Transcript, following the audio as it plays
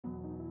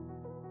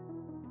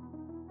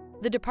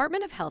The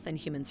Department of Health and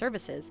Human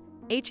Services,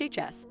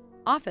 HHS,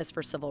 Office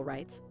for Civil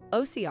Rights,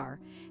 OCR,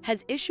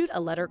 has issued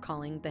a letter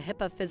calling the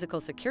HIPAA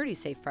Physical Security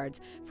Safeguards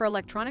for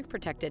Electronic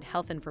Protected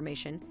Health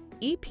Information,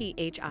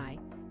 ePHI,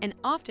 an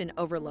often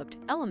overlooked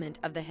element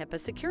of the HIPAA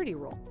Security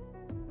Rule.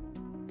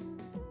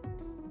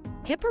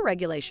 HIPAA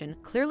regulation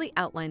clearly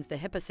outlines the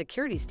HIPAA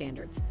security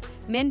standards,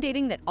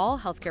 mandating that all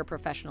healthcare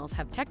professionals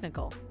have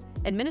technical,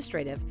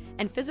 administrative,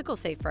 and physical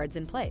safeguards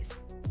in place.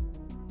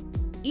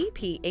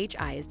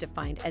 ePHI is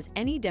defined as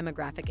any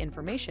demographic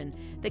information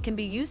that can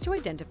be used to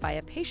identify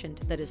a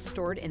patient that is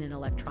stored in an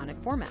electronic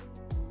format.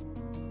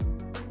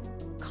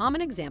 Common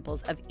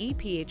examples of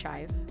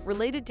ePHI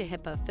related to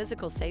HIPAA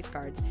physical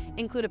safeguards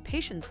include a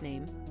patient's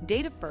name,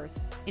 date of birth,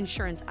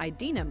 insurance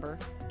ID number,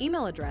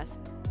 email address,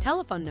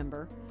 telephone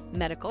number,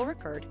 medical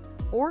record,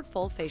 or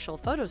full facial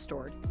photo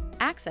stored,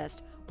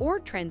 accessed, or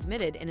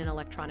transmitted in an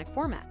electronic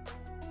format.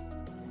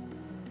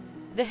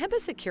 The HIPAA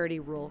Security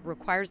Rule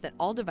requires that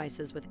all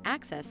devices with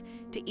access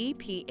to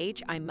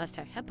ePHI must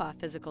have HIPAA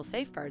physical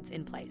safeguards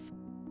in place.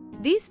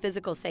 These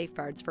physical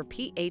safeguards for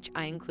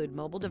PHI include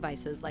mobile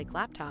devices like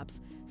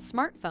laptops,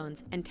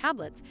 smartphones, and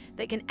tablets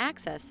that can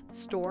access,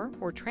 store,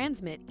 or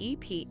transmit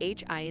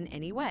ePHI in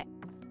any way.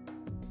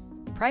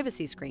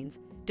 Privacy screens,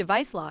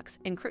 device locks,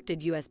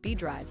 encrypted USB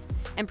drives,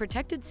 and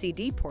protected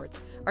CD ports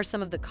are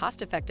some of the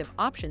cost-effective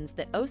options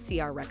that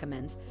OCR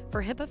recommends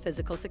for HIPAA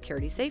physical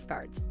security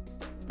safeguards.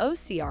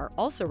 OCR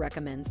also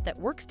recommends that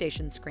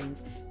workstation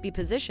screens be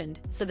positioned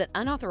so that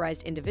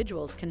unauthorized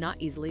individuals cannot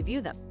easily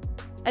view them.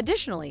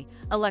 Additionally,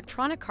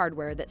 electronic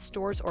hardware that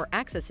stores or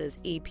accesses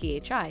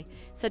ePHI,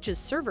 such as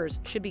servers,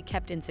 should be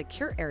kept in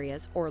secure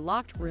areas or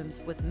locked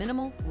rooms with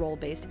minimal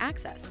role-based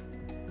access.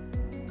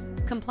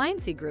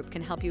 Compliancy Group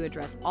can help you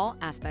address all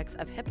aspects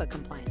of HIPAA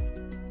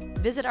compliance.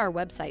 Visit our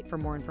website for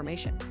more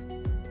information.